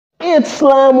It's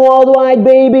Slam Worldwide,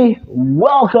 baby.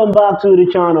 Welcome back to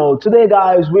the channel. Today,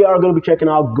 guys, we are going to be checking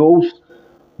out Ghost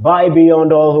by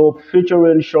Beyond All Hope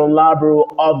featuring Labru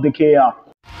of Decayer.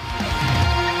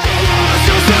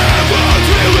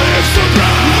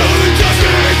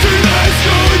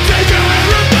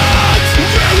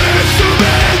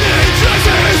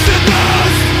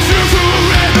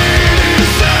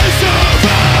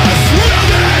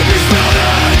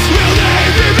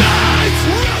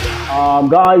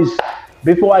 Guys,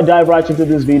 before I dive right into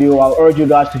this video, I'll urge you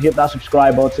guys to hit that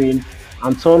subscribe button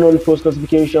and turn on post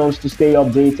notifications to stay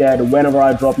updated whenever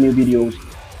I drop new videos.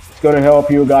 It's going to help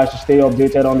you guys to stay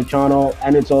updated on the channel,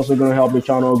 and it's also going to help the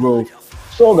channel grow.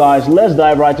 So guys, let's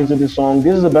dive right into this song.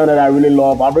 This is a band that I really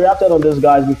love. I've reacted on these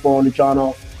guys before on the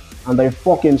channel, and they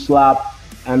fucking slap.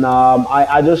 And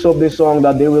I just hope this song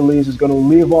that they release is going to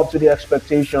live up to the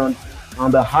expectation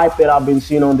and the hype that I've been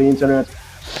seeing on the internet.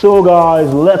 So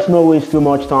guys, let's not waste too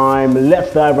much time.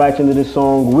 Let's dive right into this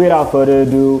song without further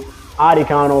ado. At the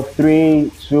count of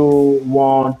 3, 2,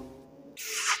 1.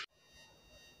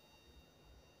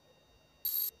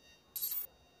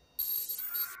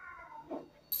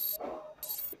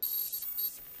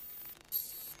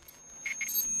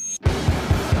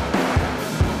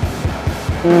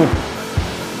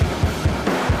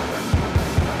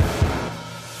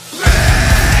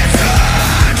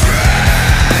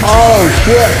 Oh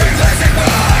shit!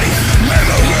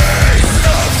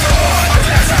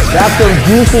 That's some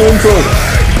juicy intro.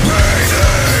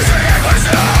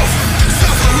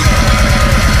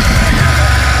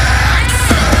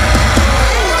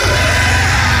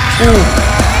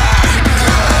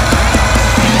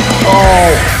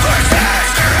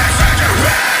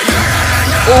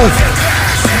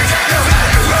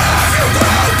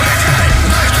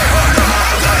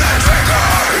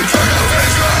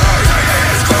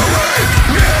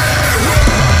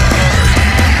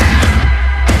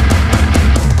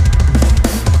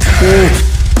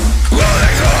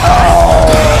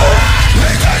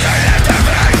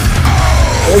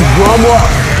 Drum work.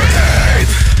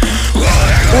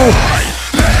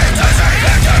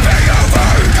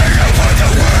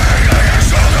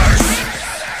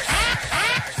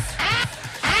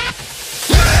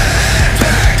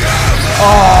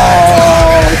 Oh,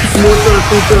 smooth.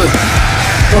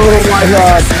 Oh my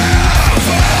god.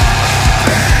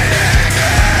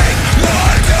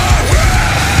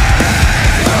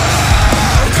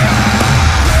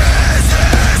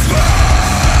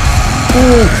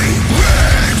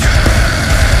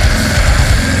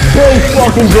 Bass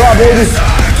fucking drop, baby.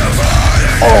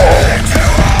 Oh.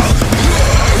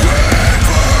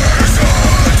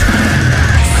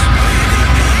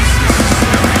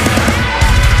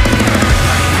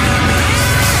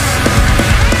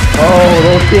 Oh,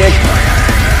 those kicks.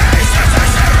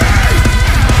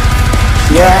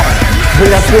 Yeah.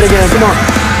 Bring that shit again. Come on.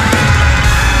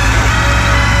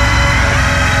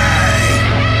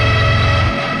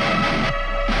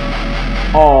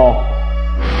 Oh.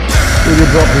 We can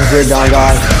drop this breakdown,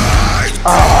 guys.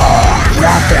 Oh,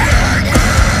 that's it.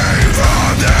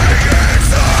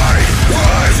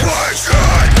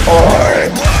 Oh.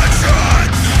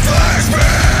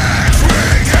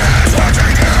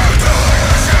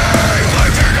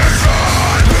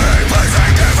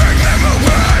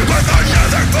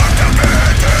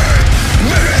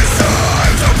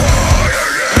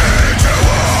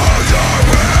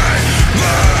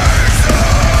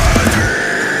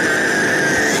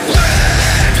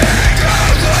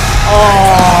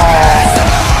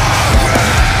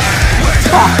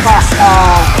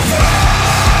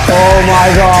 Oh my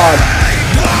god.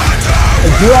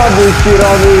 Drop this shit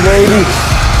on me, baby.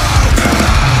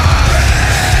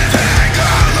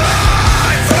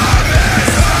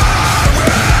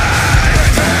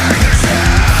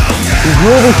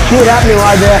 Groovy shit happening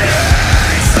right there.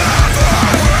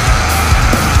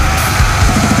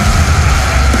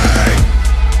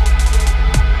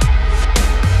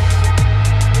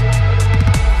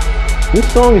 This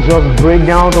song is just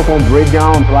breakdowns upon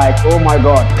breakdowns, like, oh my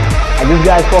god. And this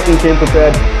guy fucking came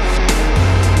prepared.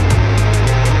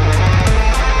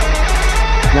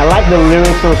 And I like the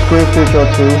lyrics on Screen Feature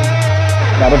too,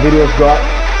 that the video's got.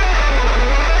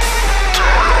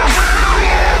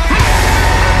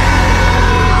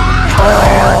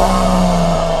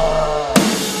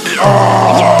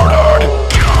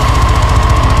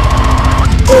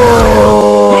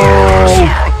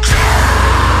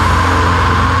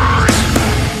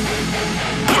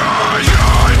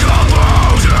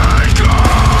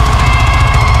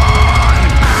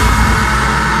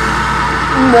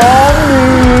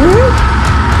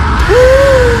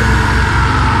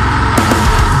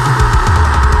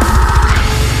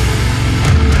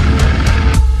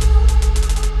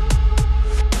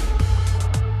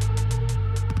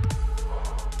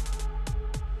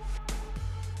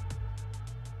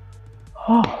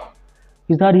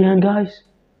 Is that the end, guys?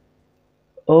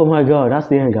 Oh my god, that's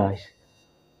the end, guys.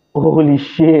 Holy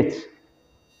shit.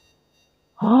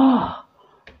 Ah,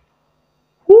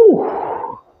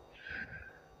 whew.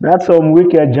 That's some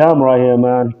wicked jam right here,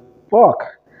 man. Fuck.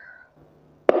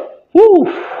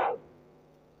 Whew.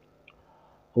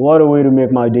 What a way to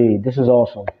make my day. This is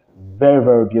awesome. Very,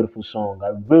 very beautiful song. I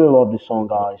really love this song,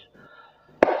 guys.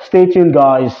 Stay tuned,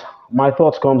 guys. My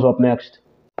thoughts comes up next.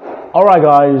 All right,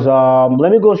 guys.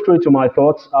 Let me go straight to my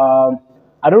thoughts.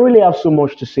 I don't really have so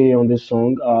much to say on this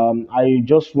song. I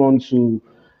just want to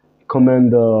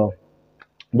commend the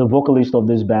vocalist of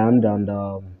this band and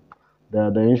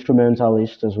the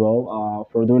instrumentalist as well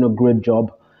for doing a great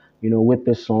job, with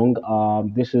this song.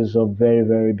 This is a very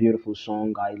very beautiful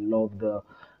song. I love the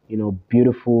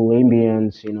beautiful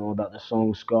ambience that the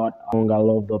song's got. I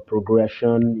love the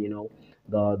progression,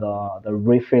 the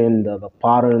riffing, the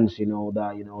patterns,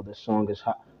 that the song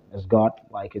has got.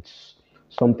 Like it's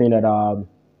something that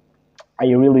I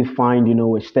really find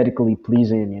aesthetically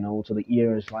pleasing to the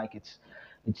ears. Like it's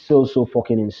so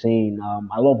fucking insane.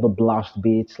 I love the blast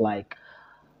beats. Like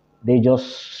they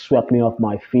just swept me off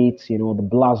my feet. The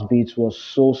blast beats was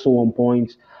so on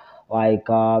point. Like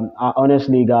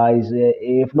honestly, guys,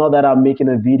 if not that I'm making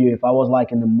a video, if I was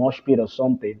like in the mosh pit or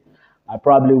something, I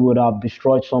probably would have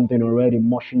destroyed something already,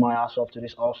 mushing my ass off to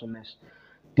this awesomeness.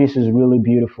 This is really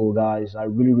beautiful, guys. I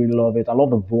really, really love it. I love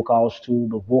the vocals too.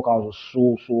 The vocals are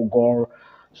so gore,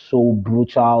 so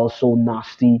brutal, so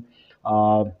nasty.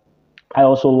 Uh, I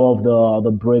also love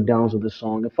the breakdowns of the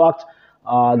song. In fact,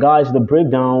 guys, the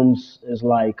breakdowns is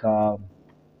like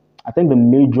I think the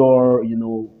major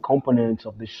components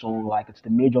of this song. Like it's the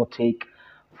major take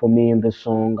for me in this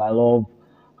song. I love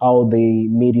how they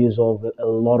made use of a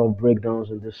lot of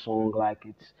breakdowns in this song. Like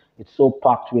it's so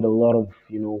packed with a lot of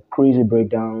crazy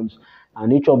breakdowns,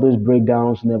 and each of those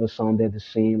breakdowns never sounded the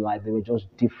same. Like they were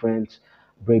just different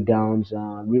breakdowns,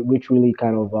 which really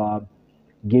kind of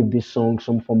give this song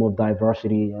some form of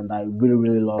diversity, and I really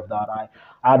really love that. I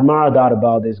admire that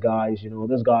about these guys.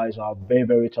 These guys are very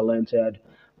very talented,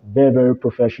 very very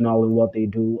professional in what they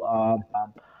do.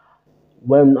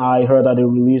 When I heard that they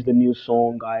released the new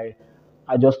song,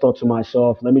 I just thought to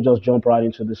myself, let me just jump right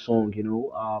into the song,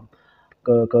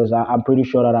 because I'm pretty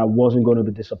sure that I wasn't going to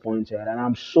be disappointed, and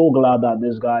I'm so glad that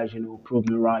these guys, proved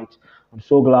me right. I'm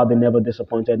so glad they never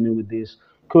disappointed me with this.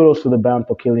 Kudos to the band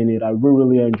for killing it. I really,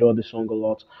 really enjoyed the song a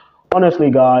lot. Honestly,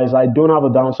 guys, I don't have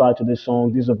a downside to this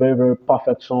song. This is a very, very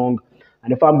perfect song,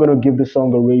 and if I'm going to give this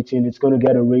song a rating, it's going to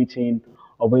get a rating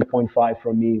of 8.5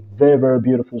 from me. Very, very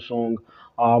beautiful song.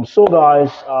 So,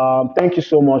 guys, thank you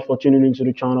so much for tuning into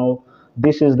the channel.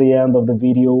 This is the end of the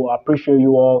video. I appreciate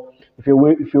you all. If you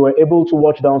were able to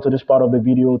watch down to this part of the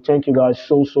video, thank you guys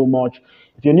so much.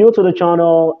 If you're new to the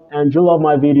channel and you love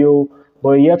my video,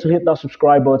 but you're yet to hit that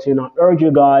subscribe button, I urge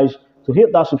you guys to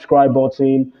hit that subscribe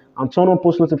button and turn on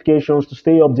post notifications to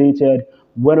stay updated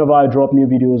whenever I drop new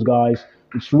videos, guys.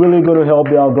 It's really going to help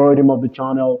the algorithm of the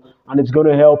channel, and it's going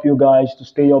to help you guys to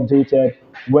stay updated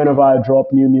whenever I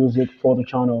drop new music for the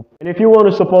channel. And if you want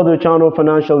to support the channel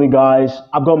financially, guys,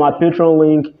 I've got my Patreon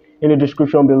link in the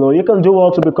description below. You can do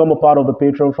all to become a part of the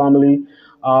Patreon family.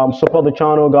 Support the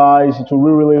channel, guys. It will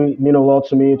really, really mean a lot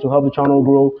to me to help the channel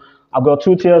grow. I've got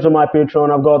two tiers on my Patreon.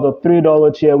 I've got the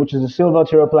 $3 tier, which is the silver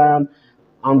tier plan,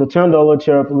 and the $10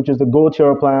 tier, which is the gold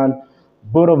tier plan.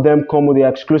 Both of them come with the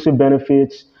exclusive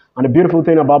benefits. And the beautiful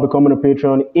thing about becoming a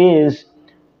patron is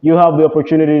you have the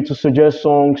opportunity to suggest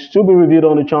songs to be reviewed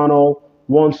on the channel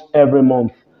once every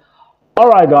month. All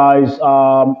right, guys,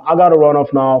 I gotta run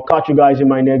off now. Catch you guys in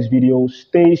my next video.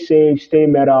 Stay safe, stay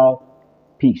metal.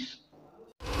 Peace.